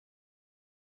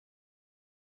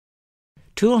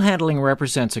Tool handling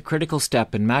represents a critical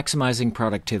step in maximizing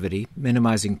productivity,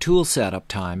 minimizing tool setup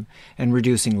time, and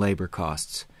reducing labor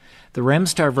costs. The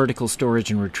Remstar vertical storage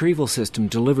and retrieval system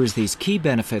delivers these key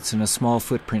benefits in a small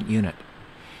footprint unit.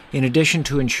 In addition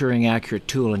to ensuring accurate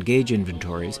tool and gauge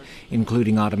inventories,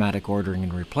 including automatic ordering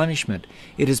and replenishment,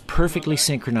 it is perfectly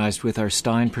synchronized with our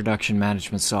Stein production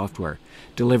management software,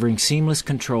 delivering seamless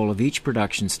control of each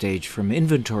production stage from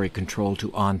inventory control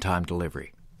to on-time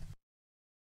delivery.